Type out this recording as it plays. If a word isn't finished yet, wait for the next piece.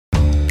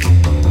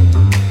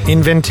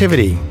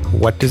Inventivity.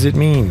 What does it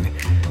mean?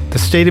 The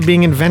state of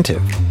being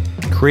inventive,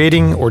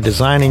 creating or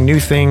designing new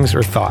things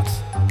or thoughts.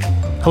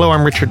 Hello,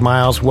 I'm Richard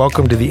Miles.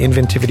 Welcome to the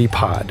Inventivity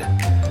Pod.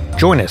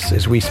 Join us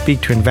as we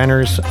speak to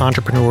inventors,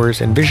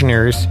 entrepreneurs, and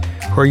visionaries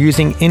who are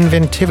using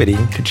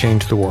inventivity to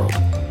change the world.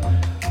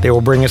 They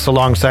will bring us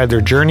alongside their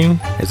journey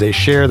as they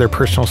share their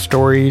personal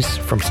stories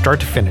from start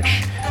to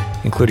finish,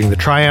 including the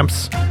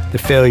triumphs, the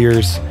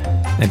failures,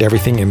 and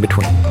everything in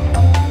between.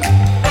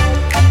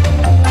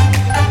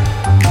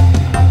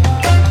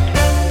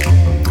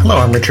 Hello,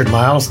 I'm Richard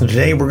Miles, and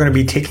today we're going to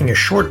be taking a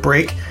short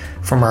break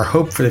from our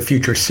Hope for the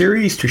Future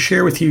series to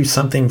share with you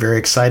something very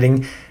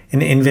exciting, an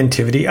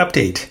Inventivity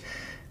update.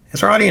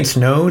 As our audience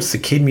knows, the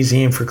Cade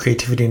Museum for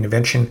Creativity and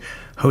Invention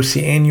hosts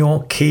the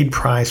annual Cade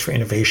Prize for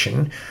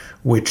Innovation,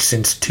 which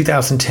since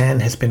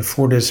 2010 has been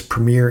Florida's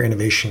premier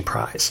innovation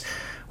prize.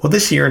 Well,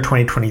 this year in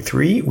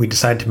 2023, we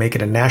decided to make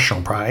it a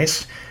national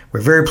prize.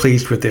 We're very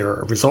pleased with their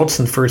results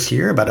in the first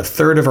year. About a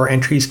third of our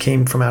entries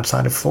came from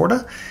outside of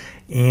Florida,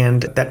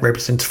 and that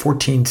represents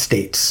 14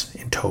 states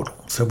in total.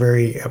 So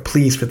very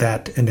pleased with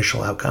that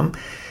initial outcome.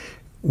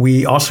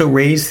 We also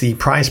raised the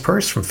prize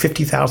purse from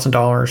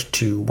 $50,000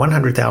 to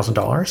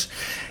 $100,000,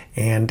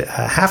 and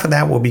half of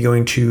that will be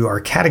going to our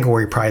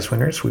category prize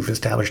winners. We've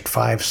established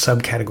 5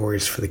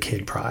 subcategories for the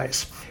Cade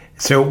Prize.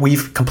 So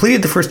we've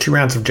completed the first 2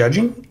 rounds of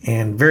judging,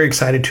 and very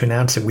excited to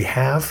announce that we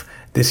have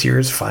this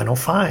year's final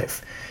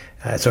 5.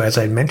 So as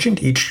I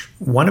mentioned, each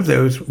one of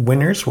those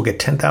winners will get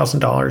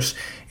 $10,000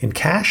 in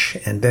cash,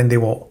 and then they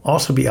will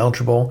also be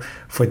eligible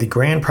for the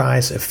grand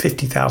prize of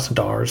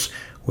 $50,000,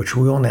 which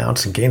we will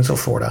announce in Gainesville,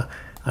 Florida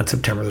on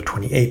September the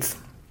 28th.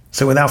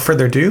 So without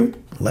further ado,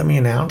 let me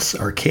announce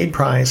our Cade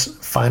Prize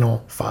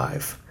final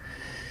 5.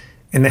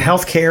 In the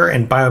healthcare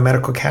and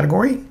biomedical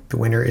category, the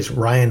winner is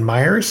Ryan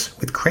Myers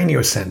with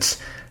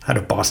CranioSense out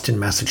of Boston,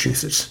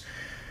 Massachusetts.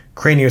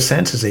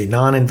 CranioSense is a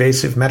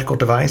non-invasive medical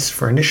device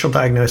for initial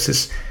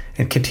diagnosis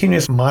and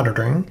continuous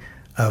monitoring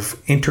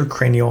of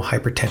intracranial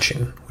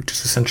hypertension, which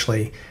is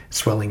essentially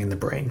swelling in the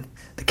brain.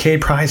 The Cade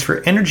Prize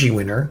for Energy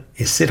winner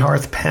is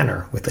Siddharth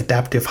Panner with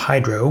Adaptive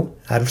Hydro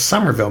out of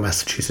Somerville,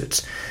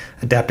 Massachusetts.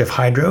 Adaptive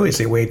Hydro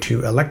is a way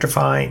to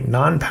electrify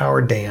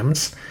non-powered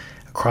dams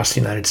across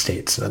the United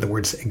States. In other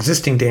words,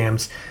 existing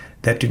dams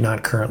that do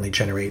not currently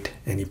generate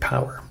any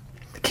power.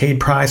 The Cade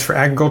Prize for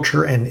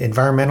Agriculture and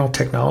Environmental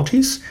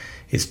Technologies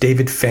is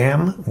David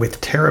Pham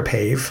with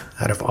TerraPave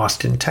out of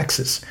Austin,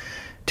 Texas.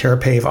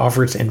 TerraPave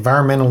offers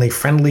environmentally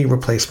friendly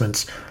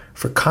replacements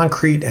for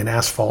concrete and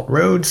asphalt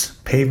roads,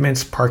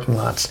 pavements, parking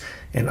lots,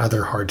 and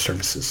other hard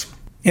surfaces.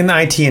 In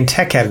the IT and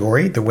tech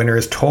category, the winner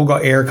is Tolga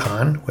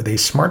Erkan with a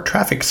smart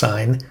traffic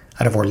sign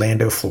out of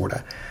Orlando,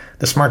 Florida.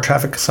 The smart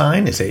traffic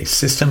sign is a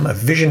system of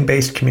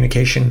vision-based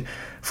communication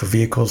for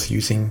vehicles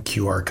using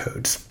QR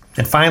codes.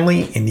 And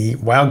finally, in the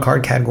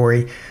wildcard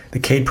category, the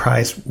Cade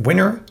Prize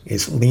winner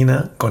is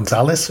Lena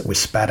Gonzalez with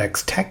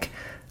SpadX Tech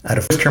out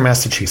of Worcester,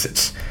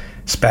 Massachusetts.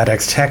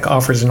 SpadX Tech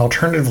offers an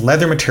alternative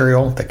leather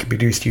material that can be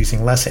produced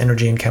using less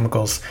energy and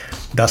chemicals,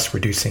 thus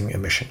reducing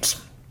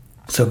emissions.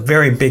 So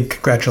very big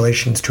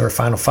congratulations to our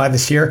final 5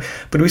 this year,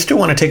 but we still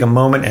want to take a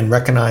moment and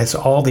recognize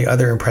all the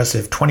other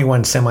impressive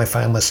 21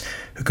 semifinalists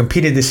who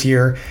competed this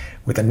year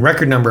with a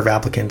record number of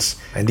applicants,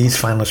 and these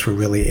finalists were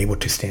really able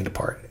to stand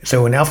apart.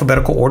 So in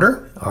alphabetical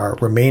order, our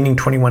remaining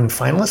 21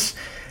 finalists: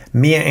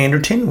 Mia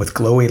Anderton with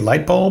Glowy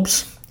Light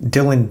Bulbs,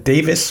 Dylan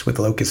Davis with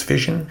Locus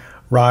Vision,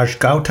 Raj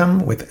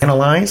Gautam with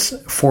Analyze,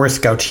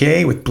 Forrest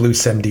Gautier with Blue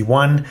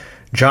 71,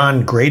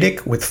 John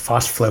Gradick with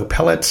Phosflow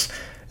Pellets,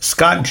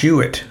 Scott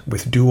Jewett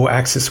with Dual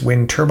Axis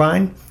Wind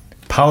Turbine,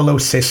 Paulo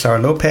Cesar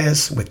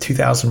Lopez with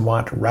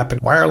 2000-watt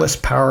Rapid Wireless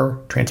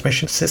Power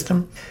Transmission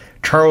System,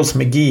 Charles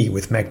McGee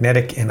with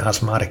Magnetic and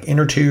Osmotic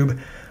Inner Tube,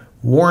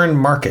 Warren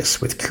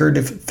Marcus with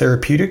Curative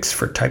Therapeutics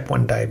for Type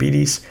 1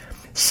 Diabetes,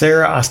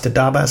 Sarah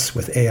Ostadabas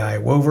with AI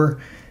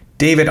Wover,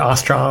 David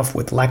Ostrov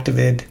with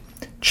Lactavid,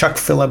 Chuck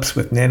Phillips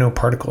with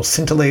Nanoparticle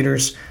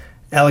Scintillators,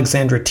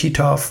 Alexandra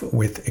Titov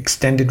with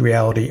Extended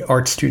Reality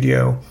Art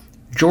Studio,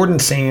 Jordan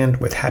Sand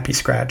with Happy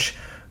Scratch,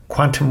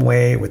 Quantum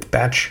Way with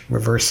Batch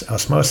Reverse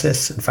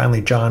Osmosis, and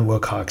finally John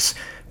Wilcox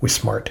with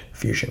Smart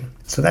Fusion.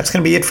 So that's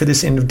going to be it for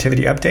this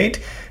Inventivity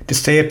update. To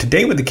stay up to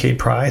date with the Cade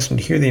Prize and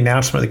to hear the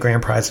announcement of the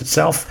grand prize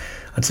itself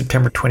on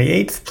September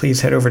 28th,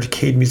 please head over to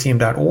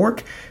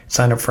cademuseum.org,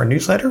 sign up for our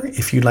newsletter.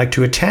 If you'd like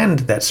to attend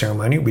that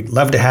ceremony, we'd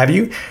love to have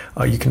you.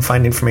 You can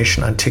find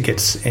information on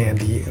tickets and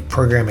the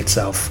program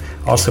itself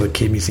also at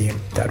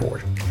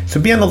cademuseum.org. So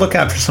be on the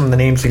lookout for some of the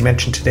names we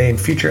mentioned today in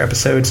future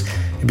episodes,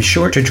 and be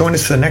sure to join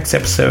us for the next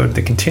episode,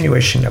 the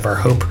continuation of our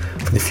Hope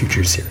for the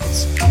Future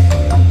series.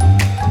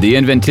 The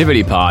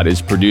Inventivity Pod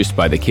is produced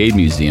by the Cade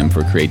Museum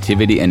for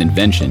Creativity and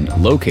Invention,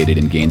 located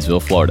in Gainesville,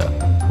 Florida.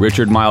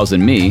 Richard Miles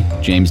and me,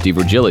 James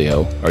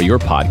DiVirgilio, are your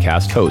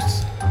podcast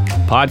hosts.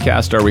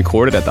 Podcasts are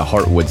recorded at the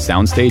Heartwood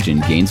Soundstage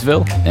in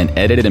Gainesville and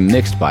edited and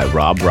mixed by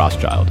Rob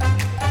Rothschild.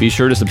 Be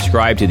sure to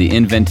subscribe to the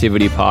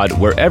Inventivity Pod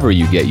wherever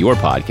you get your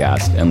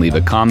podcast and leave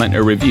a comment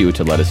or review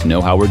to let us know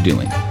how we're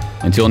doing.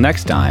 Until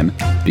next time,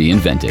 be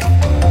inventive.